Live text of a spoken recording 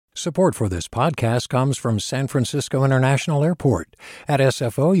Support for this podcast comes from San Francisco International Airport. At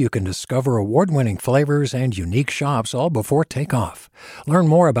SFO, you can discover award-winning flavors and unique shops all before takeoff. Learn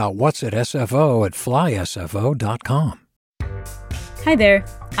more about what's at SFO at flysfo.com. Hi there,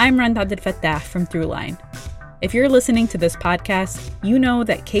 I'm Rand Abdel Fattah from Throughline. If you're listening to this podcast, you know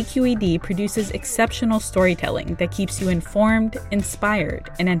that KQED produces exceptional storytelling that keeps you informed, inspired,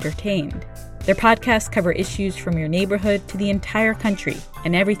 and entertained. Their podcasts cover issues from your neighborhood to the entire country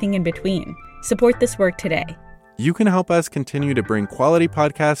and everything in between. Support this work today. You can help us continue to bring quality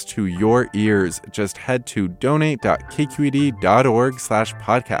podcasts to your ears. Just head to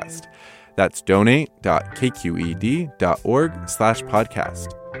donate.kqed.org/podcast. That's donate.kqed.org/podcast.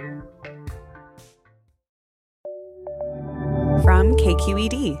 From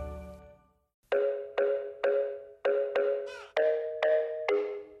KQED.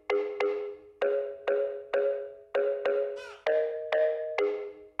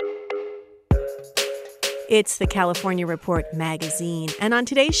 It's the California Report magazine, and on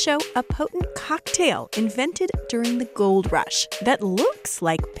today's show, a potent cocktail invented during the gold rush that looks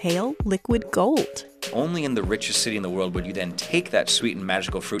like pale liquid gold. Only in the richest city in the world would you then take that sweet and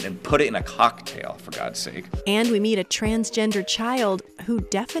magical fruit and put it in a cocktail, for God's sake. And we meet a transgender child who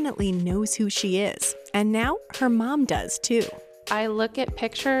definitely knows who she is. And now her mom does, too. I look at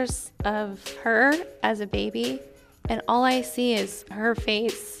pictures of her as a baby, and all I see is her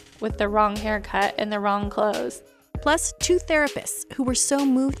face with the wrong haircut and the wrong clothes. Plus, two therapists who were so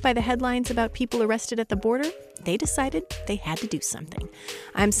moved by the headlines about people arrested at the border, they decided they had to do something.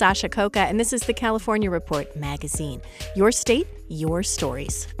 I'm Sasha Coca, and this is the California Report magazine. Your state, your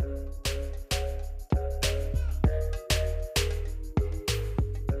stories.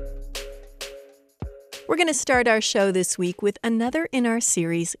 We're going to start our show this week with another in our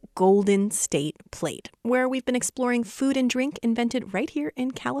series, Golden State Plate, where we've been exploring food and drink invented right here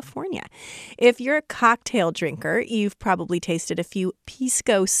in California. If you're a cocktail drinker, you've probably tasted a few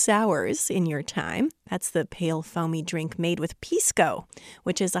Pisco sours in your time. That's the pale, foamy drink made with Pisco,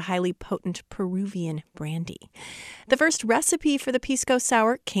 which is a highly potent Peruvian brandy. The first recipe for the Pisco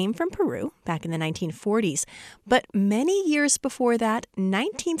sour came from Peru back in the 1940s. But many years before that,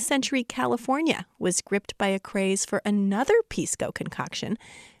 19th century California was gripped by a craze for another Pisco concoction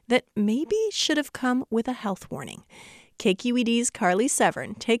that maybe should have come with a health warning. KQED's Carly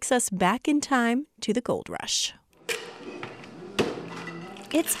Severn takes us back in time to the gold rush.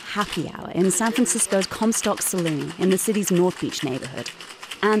 It's happy hour in San Francisco's Comstock Saloon in the city's North Beach neighborhood.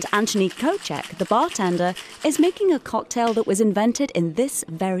 And Anthony Kocek, the bartender, is making a cocktail that was invented in this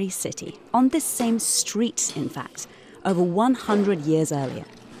very city, on this same street, in fact, over 100 years earlier.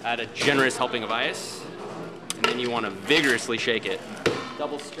 Add a generous helping of ice, and then you want to vigorously shake it.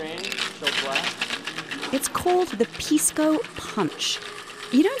 Double strain, chill black. It's called the Pisco Punch.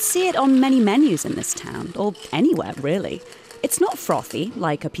 You don't see it on many menus in this town, or anywhere, really. It's not frothy,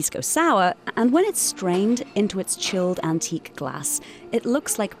 like a Pisco sour, and when it's strained into its chilled antique glass, it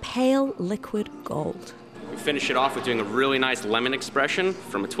looks like pale liquid gold. We finish it off with doing a really nice lemon expression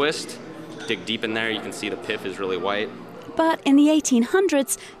from a twist. Dig deep in there, you can see the pith is really white. But in the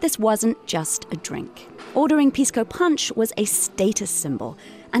 1800s, this wasn't just a drink. Ordering Pisco Punch was a status symbol,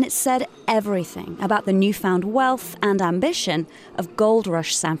 and it said everything about the newfound wealth and ambition of Gold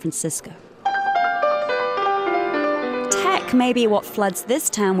Rush San Francisco. Tech may be what floods this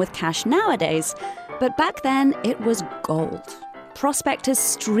town with cash nowadays, but back then it was gold. Prospectors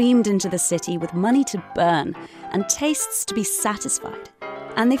streamed into the city with money to burn and tastes to be satisfied.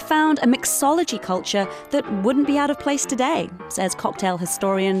 And they found a mixology culture that wouldn't be out of place today, says cocktail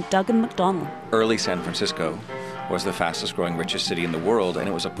historian Duggan McDonnell. Early San Francisco was the fastest growing, richest city in the world, and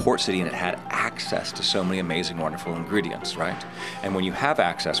it was a port city, and it had access to so many amazing, wonderful ingredients, right? And when you have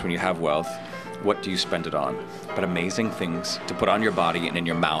access, when you have wealth, what do you spend it on? But amazing things to put on your body and in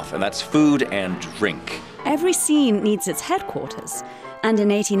your mouth, and that's food and drink. Every scene needs its headquarters, and in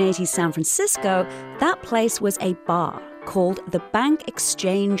 1880s San Francisco, that place was a bar called the Bank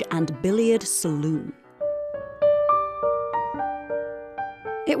Exchange and Billiard Saloon.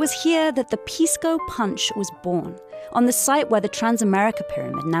 It was here that the Pisco Punch was born, on the site where the Transamerica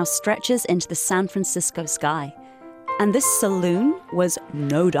Pyramid now stretches into the San Francisco sky. And this saloon was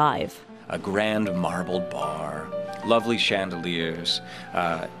no dive. A grand marbled bar, lovely chandeliers.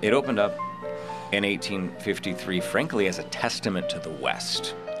 It opened up in 1853, frankly, as a testament to the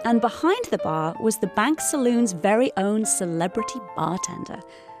West. And behind the bar was the Bank Saloon's very own celebrity bartender,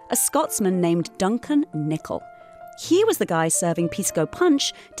 a Scotsman named Duncan Nicol. He was the guy serving Pisco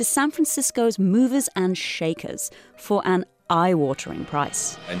Punch to San Francisco's movers and shakers for an eye-watering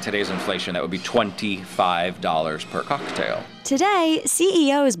price. In today's inflation, that would be $25 per cocktail. Today,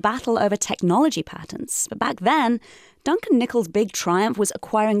 CEOs battle over technology patents, but back then, Duncan Nichol's big triumph was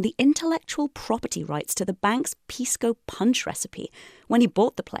acquiring the intellectual property rights to the bank's Pisco punch recipe when he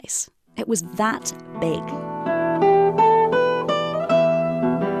bought the place. It was that big.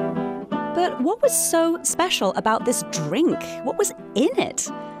 But what was so special about this drink? What was in it?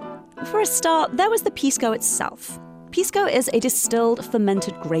 For a start, there was the Pisco itself. Pisco is a distilled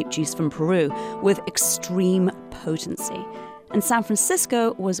fermented grape juice from Peru with extreme potency. And San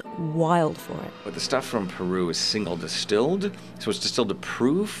Francisco was wild for it. But the stuff from Peru is single distilled, so it's distilled to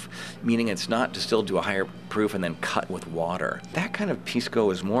proof, meaning it's not distilled to a higher proof and then cut with water. That kind of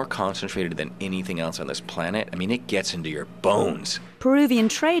Pisco is more concentrated than anything else on this planet. I mean, it gets into your bones. Peruvian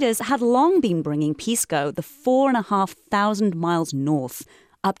traders had long been bringing Pisco the 4,500 miles north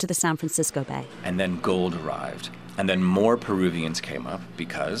up to the San Francisco Bay. And then gold arrived. And then more Peruvians came up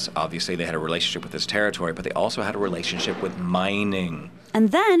because, obviously, they had a relationship with this territory, but they also had a relationship with mining.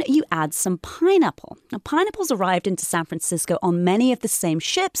 And then you add some pineapple. Now, pineapples arrived into San Francisco on many of the same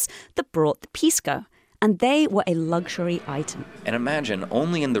ships that brought the Pisco. And they were a luxury item. And imagine,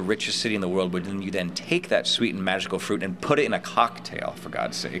 only in the richest city in the world would you then take that sweet and magical fruit and put it in a cocktail, for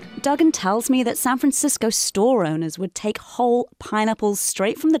God's sake. Duggan tells me that San Francisco store owners would take whole pineapples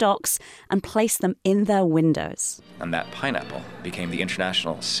straight from the docks and place them in their windows. And that pineapple became the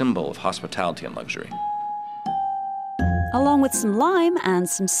international symbol of hospitality and luxury. Along with some lime and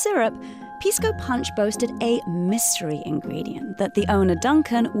some syrup, Pisco Punch boasted a mystery ingredient that the owner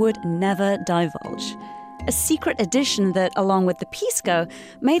Duncan would never divulge. A secret addition that, along with the Pisco,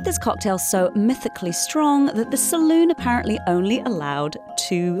 made this cocktail so mythically strong that the saloon apparently only allowed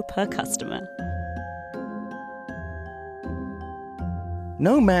 2 per customer.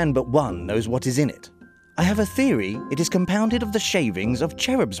 No man but one knows what is in it. I have a theory it is compounded of the shavings of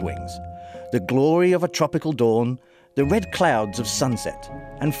cherubs' wings, the glory of a tropical dawn, the red clouds of sunset,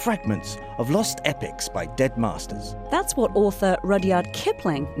 and fragments of lost epics by dead masters. That's what author Rudyard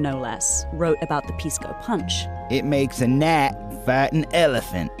Kipling, no less, wrote about the Pisco Punch. It makes a gnat fight an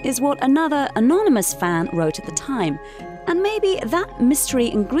elephant. Is what another anonymous fan wrote at the time. And maybe that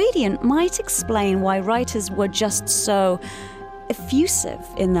mystery ingredient might explain why writers were just so effusive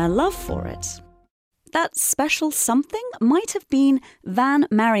in their love for it. That special something might have been Vin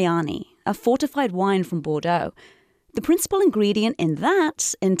Mariani, a fortified wine from Bordeaux. The principal ingredient in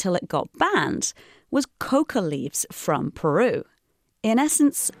that, until it got banned, was coca leaves from Peru. In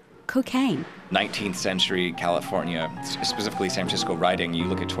essence, cocaine. 19th century California, specifically San Francisco writing, you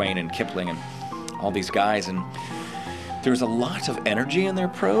look at Twain and Kipling and all these guys, and there's a lot of energy in their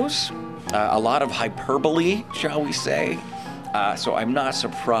prose, a lot of hyperbole, shall we say. So I'm not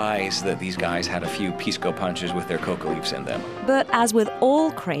surprised that these guys had a few Pisco punches with their coca leaves in them. But as with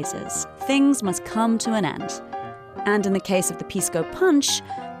all crazes, things must come to an end. And in the case of the Pisco Punch,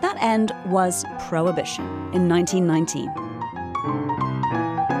 that end was Prohibition in 1919.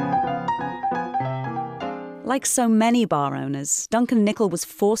 Like so many bar owners, Duncan Nichol was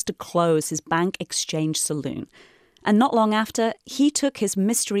forced to close his bank exchange saloon. And not long after, he took his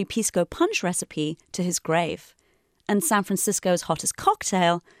mystery Pisco Punch recipe to his grave. And San Francisco's hottest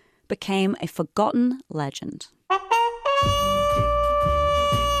cocktail became a forgotten legend.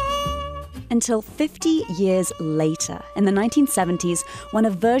 Until 50 years later, in the 1970s, when a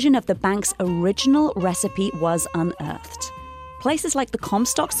version of the bank's original recipe was unearthed. Places like the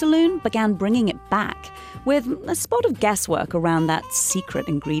Comstock Saloon began bringing it back, with a spot of guesswork around that secret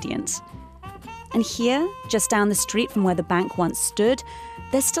ingredient. And here, just down the street from where the bank once stood,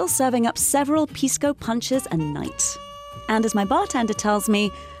 they're still serving up several Pisco punches a night. And as my bartender tells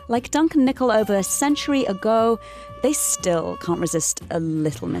me, like Duncan Nichol over a century ago, they still can't resist a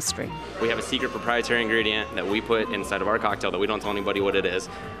little mystery. We have a secret proprietary ingredient that we put inside of our cocktail that we don't tell anybody what it is.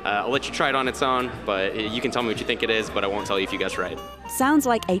 I'll let you try it on its own, but you can tell me what you think it is, but I won't tell you if you guess right. Sounds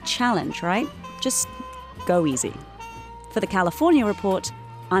like a challenge, right? Just go easy. For the California Report,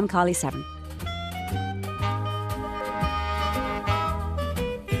 I'm Carly Severin.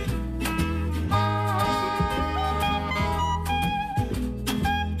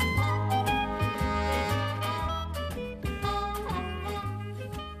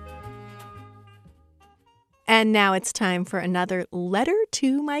 And now it's time for another letter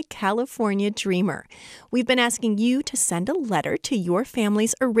to my California dreamer. We've been asking you to send a letter to your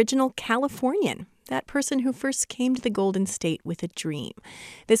family's original Californian, that person who first came to the Golden State with a dream.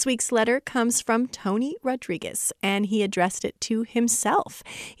 This week's letter comes from Tony Rodriguez, and he addressed it to himself.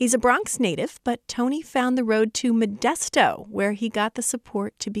 He's a Bronx native, but Tony found the road to Modesto, where he got the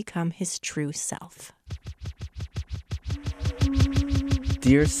support to become his true self.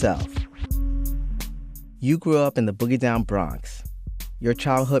 Dear Self, you grew up in the boogie-down Bronx. Your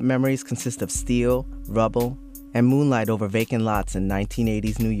childhood memories consist of steel, rubble, and moonlight over vacant lots in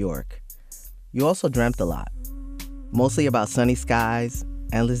 1980s New York. You also dreamt a lot, mostly about sunny skies,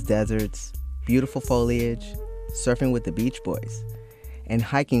 endless deserts, beautiful foliage, surfing with the Beach Boys, and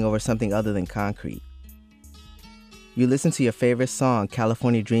hiking over something other than concrete. You listened to your favorite song,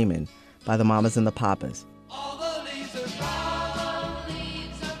 California Dreamin', by the Mamas and the Papas.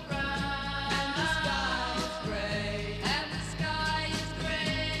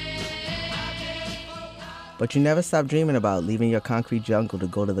 But you never stopped dreaming about leaving your concrete jungle to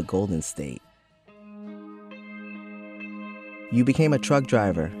go to the Golden State. You became a truck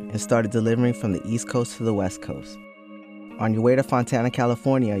driver and started delivering from the East Coast to the West Coast. On your way to Fontana,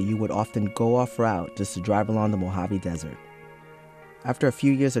 California, you would often go off route just to drive along the Mojave Desert. After a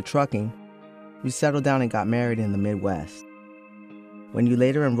few years of trucking, you settled down and got married in the Midwest. When you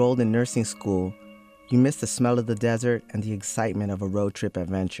later enrolled in nursing school, you missed the smell of the desert and the excitement of a road trip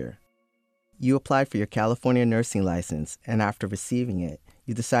adventure. You applied for your California nursing license, and after receiving it,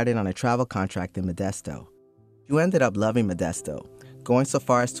 you decided on a travel contract in Modesto. You ended up loving Modesto, going so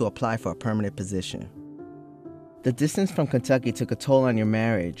far as to apply for a permanent position. The distance from Kentucky took a toll on your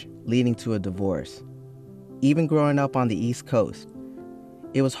marriage, leading to a divorce. Even growing up on the East Coast,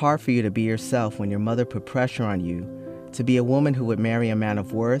 it was hard for you to be yourself when your mother put pressure on you to be a woman who would marry a man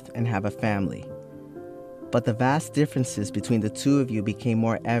of worth and have a family. But the vast differences between the two of you became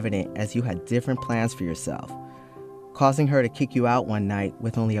more evident as you had different plans for yourself, causing her to kick you out one night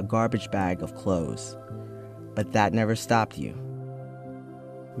with only a garbage bag of clothes. But that never stopped you.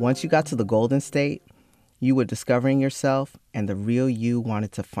 Once you got to the Golden State, you were discovering yourself, and the real you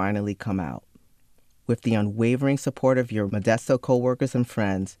wanted to finally come out. With the unwavering support of your Modesto coworkers and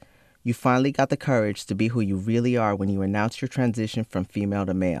friends, you finally got the courage to be who you really are when you announced your transition from female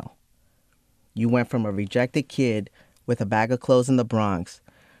to male. You went from a rejected kid with a bag of clothes in the Bronx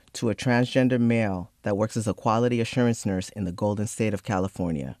to a transgender male that works as a quality assurance nurse in the Golden State of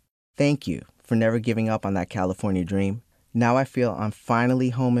California. Thank you for never giving up on that California dream. Now I feel I'm finally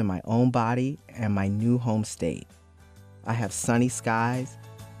home in my own body and my new home state. I have sunny skies,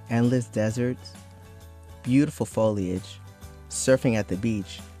 endless deserts, beautiful foliage, surfing at the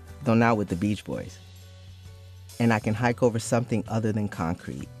beach, though not with the Beach Boys. And I can hike over something other than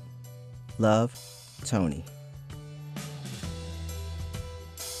concrete. Love, Tony.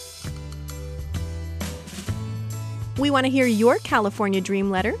 We want to hear your California Dream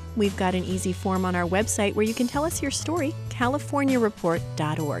Letter. We've got an easy form on our website where you can tell us your story,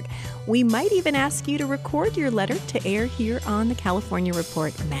 californiareport.org. We might even ask you to record your letter to air here on the California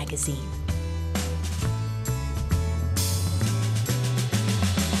Report magazine.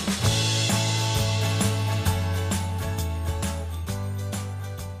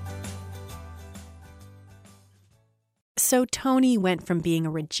 So Tony went from being a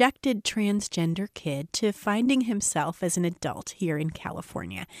rejected transgender kid to finding himself as an adult here in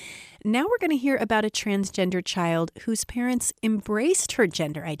California. Now we're going to hear about a transgender child whose parents embraced her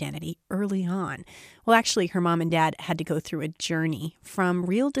gender identity early on. Well, actually, her mom and dad had to go through a journey from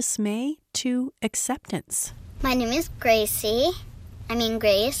real dismay to acceptance. My name is Gracie. I mean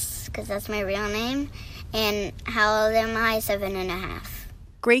Grace, because that's my real name. And how old am I? 7.5.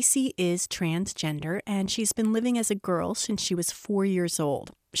 Gracie is transgender, and she's been living as a girl since she was 4 years old.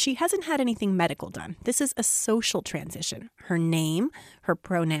 She hasn't had anything medical done. This is a social transition. Her name, her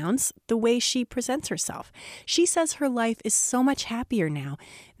pronouns, the way she presents herself. She says her life is so much happier now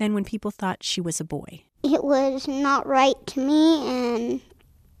than when people thought she was a boy. It was not right to me, and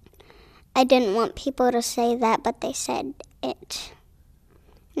I didn't want people to say that, but they said it.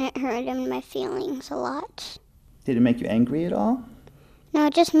 And it hurt my feelings a lot. Did it make you angry at all? No,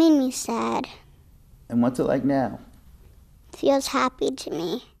 it just made me sad. And what's it like now? It feels happy to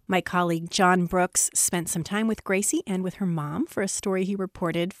me. My colleague John Brooks spent some time with Gracie and with her mom for a story he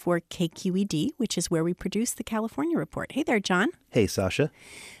reported for KQED, which is where we produce the California Report. Hey there, John. Hey, Sasha.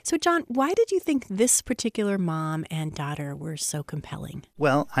 So, John, why did you think this particular mom and daughter were so compelling?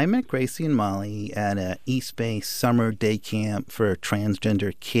 Well, I met Gracie and Molly at a East Bay summer day camp for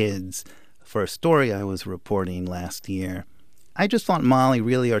transgender kids for a story I was reporting last year. I just thought Molly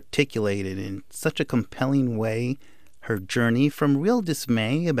really articulated in such a compelling way her journey from real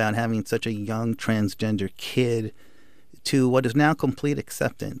dismay about having such a young transgender kid to what is now complete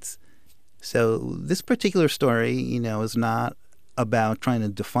acceptance. So this particular story, is not about trying to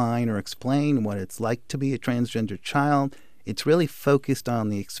define or explain what it's like to be a transgender child. It's really focused on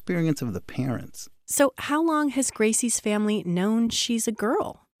the experience of the parents. So how long has Gracie's family known she's a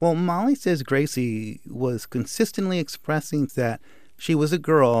girl? Well, Molly says Gracie was consistently expressing that She was a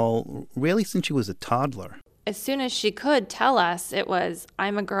girl really since she was a toddler. As soon as she could tell us, it was,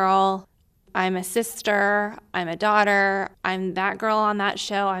 I'm a girl, I'm a sister, I'm a daughter, I'm that girl on that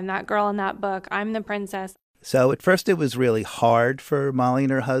show, I'm that girl in that book, I'm the princess. So at first it was really hard for Molly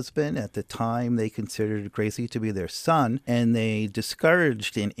and her husband. At the time, they considered Gracie to be their son, and they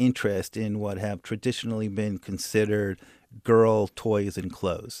discouraged an interest in what have traditionally been considered girl toys and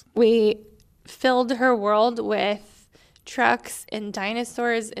clothes. We filled her world with trucks and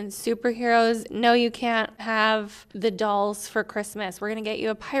dinosaurs and superheroes. No, you can't have the dolls for Christmas. We're going to get you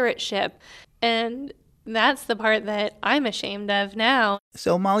a pirate ship. And that's the part that I'm ashamed of now.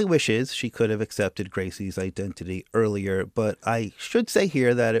 So Molly wishes she could have accepted Gracie's identity earlier, but I should say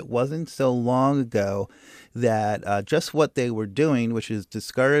here that it wasn't so long ago that just what they were doing, which is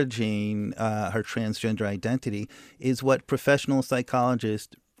discouraging her transgender identity, is what professional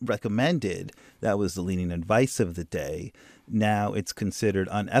psychologists recommended. That was the leading advice of the day. Now it's considered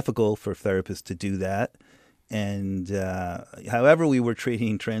unethical for therapists to do that. And however we were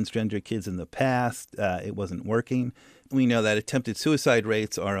treating transgender kids in the past, it wasn't working. We know that attempted suicide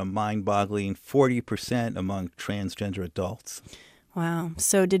rates are a mind-boggling 40% among transgender adults. Wow.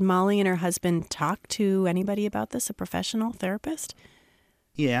 So did Molly and her husband talk to anybody about this, a professional therapist?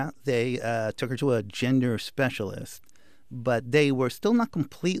 Yeah, they took her to a gender specialist, but they were still not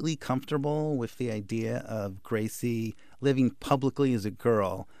completely comfortable with the idea of Gracie living publicly as a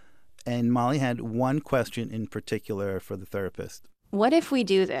girl. And Molly had one question in particular for the therapist. What if we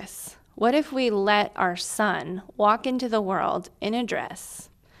do this? What if we let our son walk into the world in a dress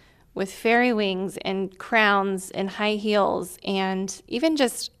with fairy wings and crowns and high heels and even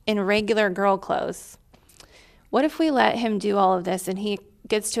just in regular girl clothes? What if we let him do all of this and he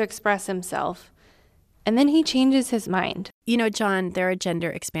gets to express himself and then he changes his mind? You know, John, there are gender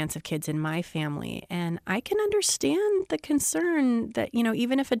expansive kids in my family, and I can understand the concern that, you know,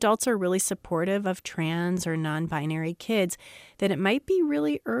 even if adults are really supportive of trans or non-binary kids, that it might be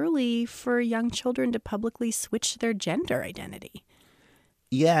really early for young children to publicly switch their gender identity.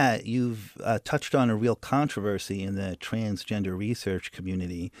 Yeah, you've touched on a real controversy in the transgender research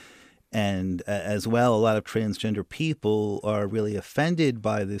community. And as well, a lot of transgender people are really offended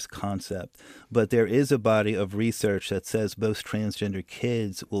by this concept. But there is a body of research that says most transgender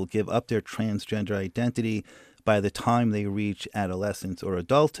kids will give up their transgender identity by the time they reach adolescence or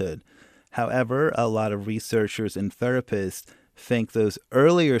adulthood. However, a lot of researchers and therapists think those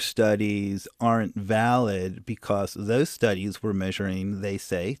earlier studies aren't valid because those studies were measuring, they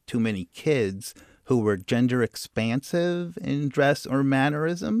say, too many kids who were gender expansive in dress or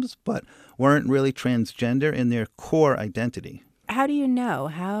mannerisms, but weren't really transgender in their core identity. How do you know?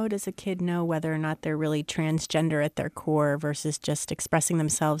 How does a kid know whether or not they're really transgender at their core versus just expressing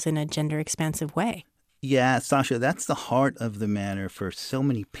themselves in a gender expansive way? Yeah, Sasha, that's the heart of the matter for so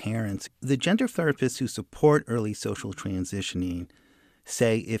many parents. The gender therapists who support early social transitioning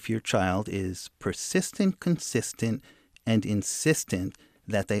say if your child is persistent, consistent, and insistent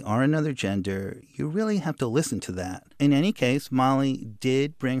that they are another gender, you really have to listen to that. In any case, Molly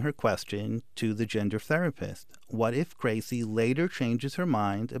did bring her question to the gender therapist. What if Gracie later changes her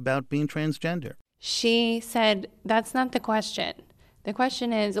mind about being transgender? She said, that's not the question. The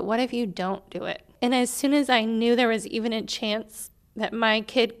question is, what if you don't do it? And as soon as I knew there was even a chance that my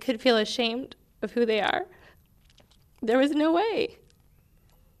kid could feel ashamed of who they are, there was no way.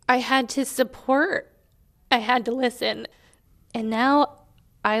 I had to support. I had to listen. And now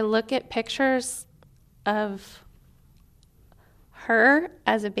I look at pictures of her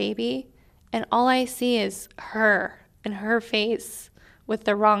as a baby, and all I see is her and her face with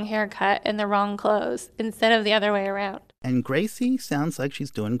the wrong haircut and the wrong clothes instead of the other way around. And Gracie sounds like she's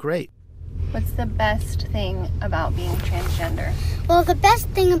doing great. What's the best thing about being transgender? Well, the best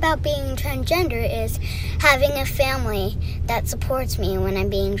thing about being transgender is having a family that supports me when I'm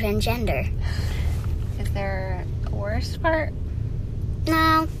being transgender. Is there a worst part?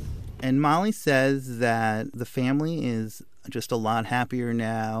 No. And Molly says that the family is just a lot happier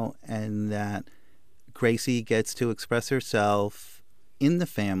now and that Gracie gets to express herself in the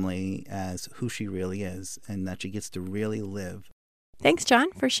family as who she really is and that she gets to really live. Thanks,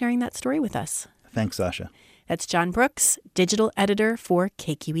 John, for sharing that story with us. Thanks, Sasha. That's John Brooks, digital editor for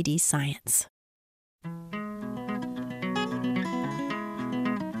KQED Science.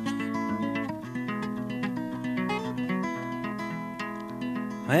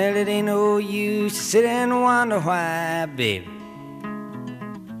 Well, it ain't no use to sit and wonder why, baby,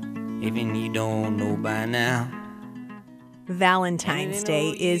 even you don't know by now. Valentine's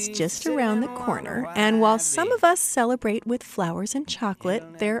Day is just around the corner, and while some of us celebrate with flowers and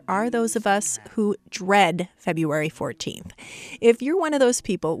chocolate, there are those of us who dread February 14th. If you're one of those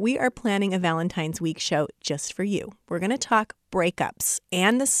people, we are planning a Valentine's Week show just for you. We're going to talk breakups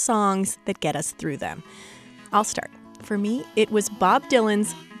and the songs that get us through them. I'll start. For me, it was Bob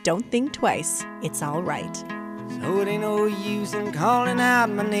Dylan's Don't Think Twice, It's All Right. So it ain't no use in calling out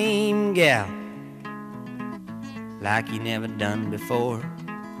my name, gal, like you never done before.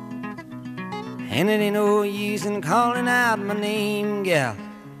 And it ain't no use in calling out my name, gal,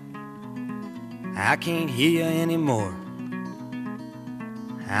 I can't hear you anymore.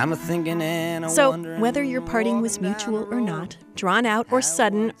 I'm a-thinking and So, whether your parting was mutual or not, drawn out or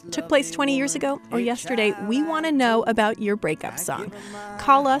sudden, took place 20 years ago or yesterday, we want to know about your breakup song.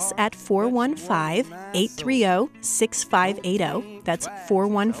 Call us at 415-830-6580. That's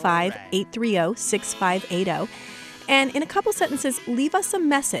 415-830-6580. And in a couple sentences, leave us a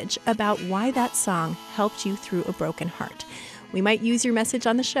message about why that song helped you through a broken heart. We might use your message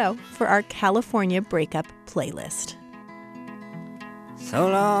on the show for our California Breakup playlist. So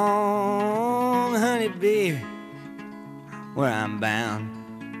long, honey, baby, where I'm bound,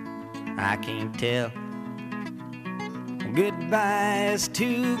 I can't tell. Goodbye is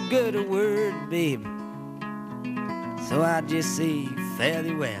too good a word, baby, so I just say fare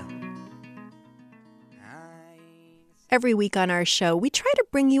thee well. Every week on our show, we try to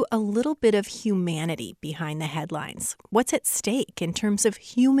bring you a little bit of humanity behind the headlines. What's at stake in terms of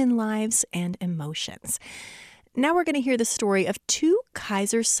human lives and emotions? Now we're going to hear the story of two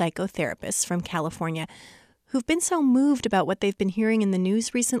Kaiser psychotherapists from California who've been so moved about what they've been hearing in the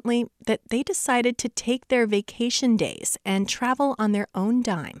news recently that they decided to take their vacation days and travel on their own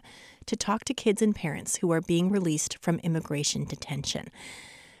dime to talk to kids and parents who are being released from immigration detention.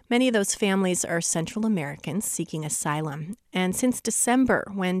 Many of those families are Central Americans seeking asylum. And since December,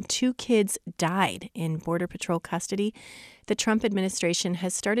 when two kids died in Border Patrol custody, the Trump administration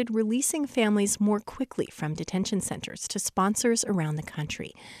has started releasing families more quickly from detention centers to sponsors around the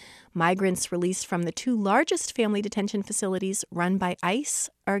country. Migrants released from the two largest family detention facilities run by ICE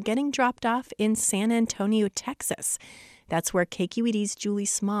are getting dropped off in San Antonio, Texas. That's where KQED's Julie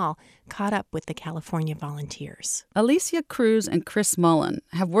Small caught up with the California volunteers. Alicia Cruz and Chris Mullen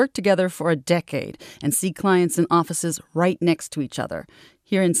have worked together for a decade and see clients in offices right next to each other.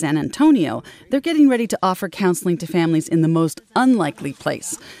 Here in San Antonio, they're getting ready to offer counseling to families in the most unlikely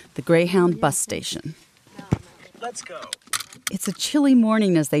place, the Greyhound bus station. Let's go. It's a chilly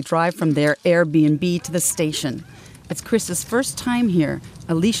morning as they drive from their Airbnb to the station. It's Chris's first time here.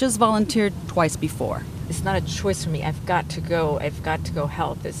 Alicia's volunteered twice before. It's not a choice for me. I've got to go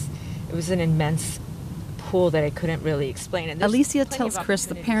help. It was an immense pool that I couldn't really explain. And Alicia tells Chris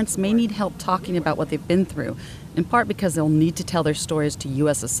the parents may need help talking about what they've been through, in part because they'll need to tell their stories to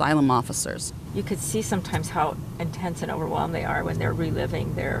U.S. asylum officers. You could see sometimes how intense and overwhelmed they are when they're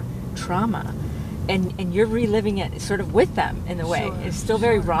reliving their trauma. And you're reliving it sort of with them in a way. Sure, it's still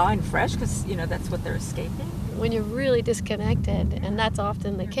very raw and fresh because, that's what they're escaping. When you're really disconnected, and that's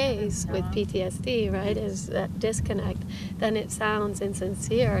often the case with PTSD, right, is that disconnect, then it sounds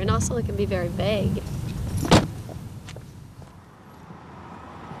insincere, and also it can be very vague.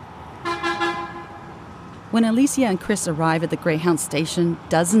 When Alicia and Chris arrive at the Greyhound station,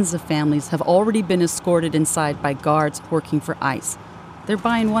 dozens of families have already been escorted inside by guards working for ICE. They're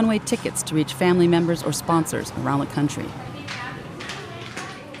buying one-way tickets to reach family members or sponsors around the country.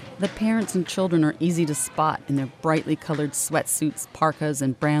 The parents and children are easy to spot in their brightly colored sweatsuits, parkas,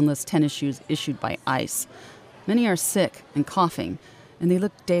 and brandless tennis shoes issued by ICE. Many are sick and coughing, and they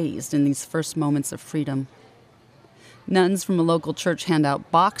look dazed in these first moments of freedom. Nuns from a local church hand out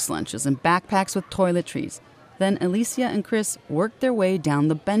box lunches and backpacks with toiletries. Then Alicia and Chris work their way down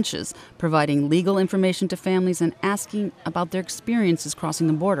the benches, providing legal information to families and asking about their experiences crossing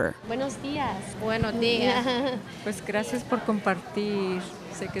the border. Buenos días. Buenos días. Pues gracias por compartir.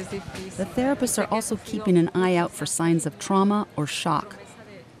 Sé que es difícil. The therapists are also keeping an eye out for signs of trauma or shock.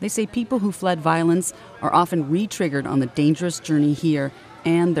 They say people who fled violence are often re-triggered on the dangerous journey here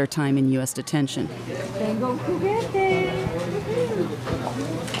and their time in U.S. detention. Tengo juguete.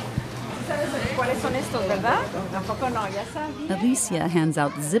 Alicia hands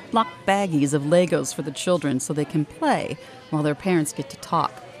out Ziploc baggies of Legos for the children so they can play while their parents get to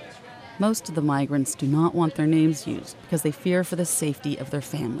talk. Most of the migrants do not want their names used because they fear for the safety of their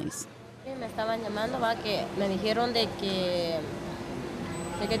families.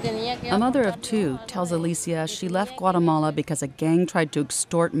 A mother of two tells Alicia she left Guatemala because a gang tried to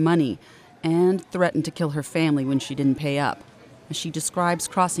extort money and threatened to kill her family when she didn't pay up. As she describes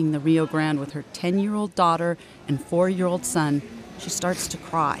crossing the Rio Grande with her 10-year-old daughter and 4-year-old son, she starts to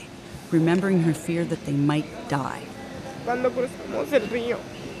cry, remembering her fear that they might die. Cuando cruzamos el río,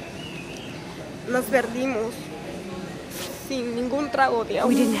 nos perdimos. Sin ningún trago de agua.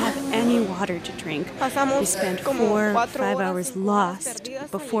 We didn't have any water to drink. We spent 4 or 5 hours lost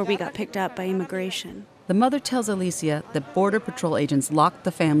before we got picked up by immigration. The mother tells Alicia that Border Patrol agents locked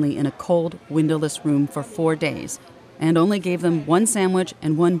the family in a cold, windowless room for 4 days and only gave them 1 sandwich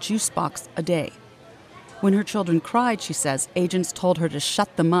and 1 juice box a day. When her children cried, she says, agents told her to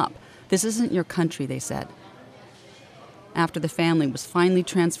shut them up. This isn't your country, they said. After the family was finally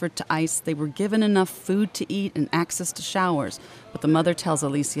transferred to ICE, they were given enough food to eat and access to showers. But the mother tells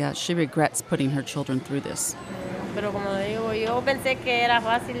Alicia she regrets putting her children through this.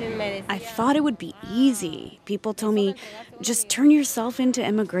 I thought it would be easy. People told me, just turn yourself into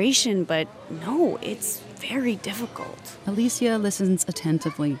immigration, but no, it's very difficult. Alicia listens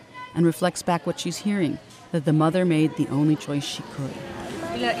attentively and reflects back what she's hearing, that the mother made the only choice she could.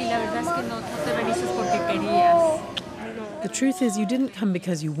 The truth is, you didn't come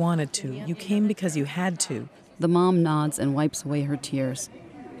because you wanted to. You came because you had to. The mom nods and wipes away her tears.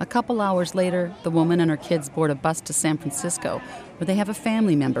 A couple hours later, the woman and her kids board a bus to San Francisco, where they have a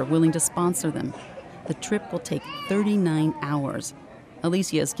family member willing to sponsor them. The trip will take 39 hours.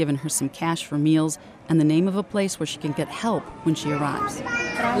 Alicia has given her some cash for meals and the name of a place where she can get help when she arrives.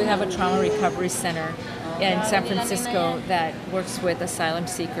 We have a trauma recovery center in San Francisco that works with asylum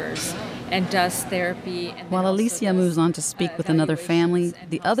seekers and does therapy. While Alicia moves on to speak with another family,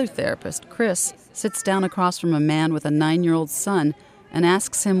 the other therapist, Chris, sits down across from a man with a 9-year-old son and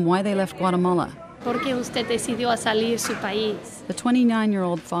asks him why they left Guatemala. ¿Por qué usted decidió salir su país? The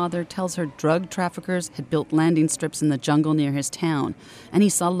 29-year-old father tells her drug traffickers had built landing strips in the jungle near his town, and he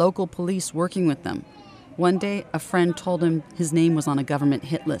saw local police working with them. One day, a friend told him his name was on a government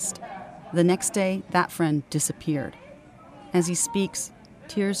hit list. The next day, that friend disappeared. As he speaks,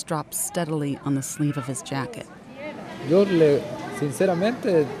 tears drop steadily on the sleeve of his jacket.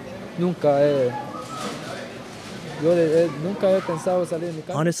 Sinceramente,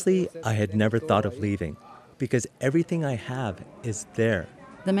 Honestly, I had never thought of leaving because everything I have is there.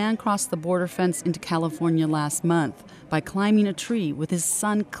 The man crossed the border fence into California last month by climbing a tree with his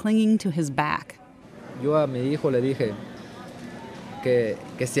son clinging to his back. Yo a mi hijo le dije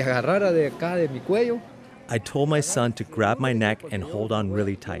que se agarrara de acá de mi cuello. I told my son to grab my neck and hold on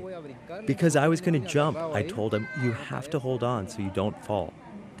really tight. Because I was going to jump, I told him, you have to hold on so you don't fall.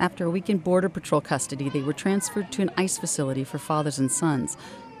 After a week in Border Patrol custody, they were transferred to an ICE facility for fathers and sons.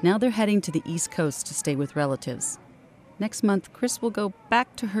 Now they're heading to the East Coast to stay with relatives. Next month, Chris will go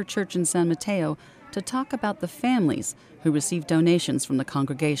back to her church in San Mateo to talk about the families who received donations from the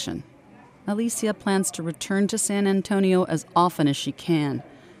congregation. Alicia plans to return to San Antonio as often as she can.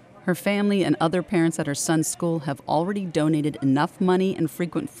 Her family and other parents at her son's school have already donated enough money and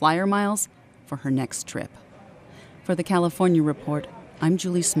frequent flyer miles for her next trip. For the California Report, I'm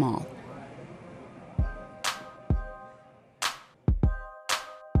Julie Small.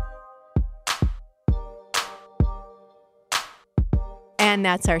 And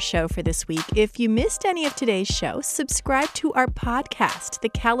that's our show for this week. If you missed any of today's show, subscribe to our podcast, The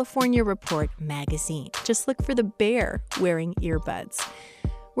California Report magazine. Just look for the bear wearing earbuds.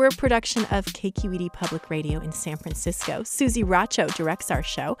 We're a production of KQED Public Radio in San Francisco. Susie Racho directs our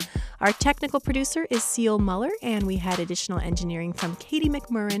show. Our technical producer is Seal Muller, and we had additional engineering from Katie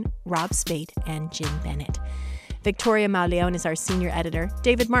McMurrin, Rob Spate, and Jim Bennett. Victoria Mauleon is our senior editor.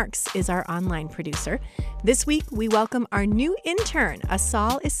 David Marks is our online producer. This week, we welcome our new intern,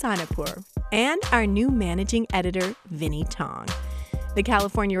 Asal Isanapur, and our new managing editor, Vinnie Tong. The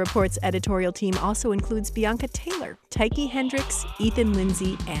California Report's editorial team also includes Bianca Taylor, Tyke Hendricks, Ethan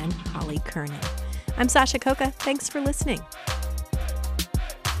Lindsay, and Holly Kernan. I'm Sasha Coca. Thanks for listening.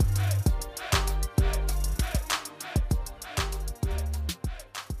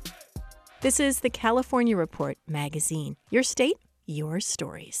 This is the California Report magazine. Your state, your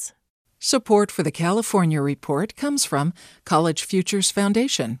stories. Support for the California Report comes from College Futures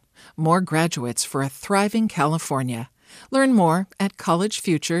Foundation. More graduates for a thriving California. Learn more at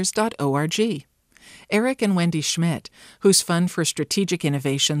collegefutures.org. Eric and Wendy Schmidt, whose Fund for Strategic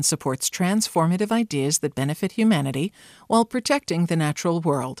Innovation supports transformative ideas that benefit humanity while protecting the natural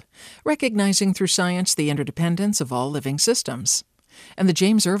world, recognizing through science the interdependence of all living systems. And the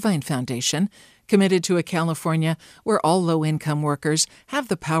James Irvine Foundation, committed to a California where all low-income workers have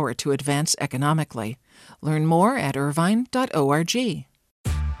the power to advance economically. Learn more at irvine.org.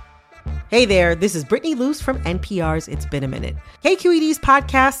 Hey there, this is Brittany Luce from NPR's It's Been a Minute. KQED's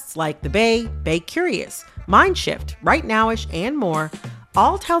podcasts like The Bay, Bay Curious, Mindshift, Right Nowish, and more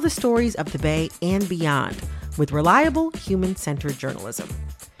all tell the stories of the Bay and beyond with reliable, human-centered journalism.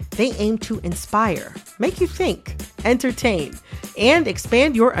 They aim to inspire, make you think, entertain, and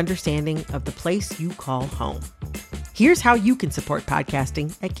expand your understanding of the place you call home. Here's how you can support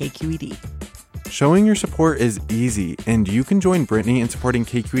podcasting at KQED. Showing your support is easy, and you can join Brittany in supporting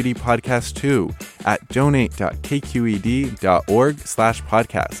KQED Podcast too at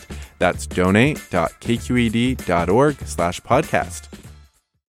donate.kqed.org/podcast. That's donate.kqed.org/podcast.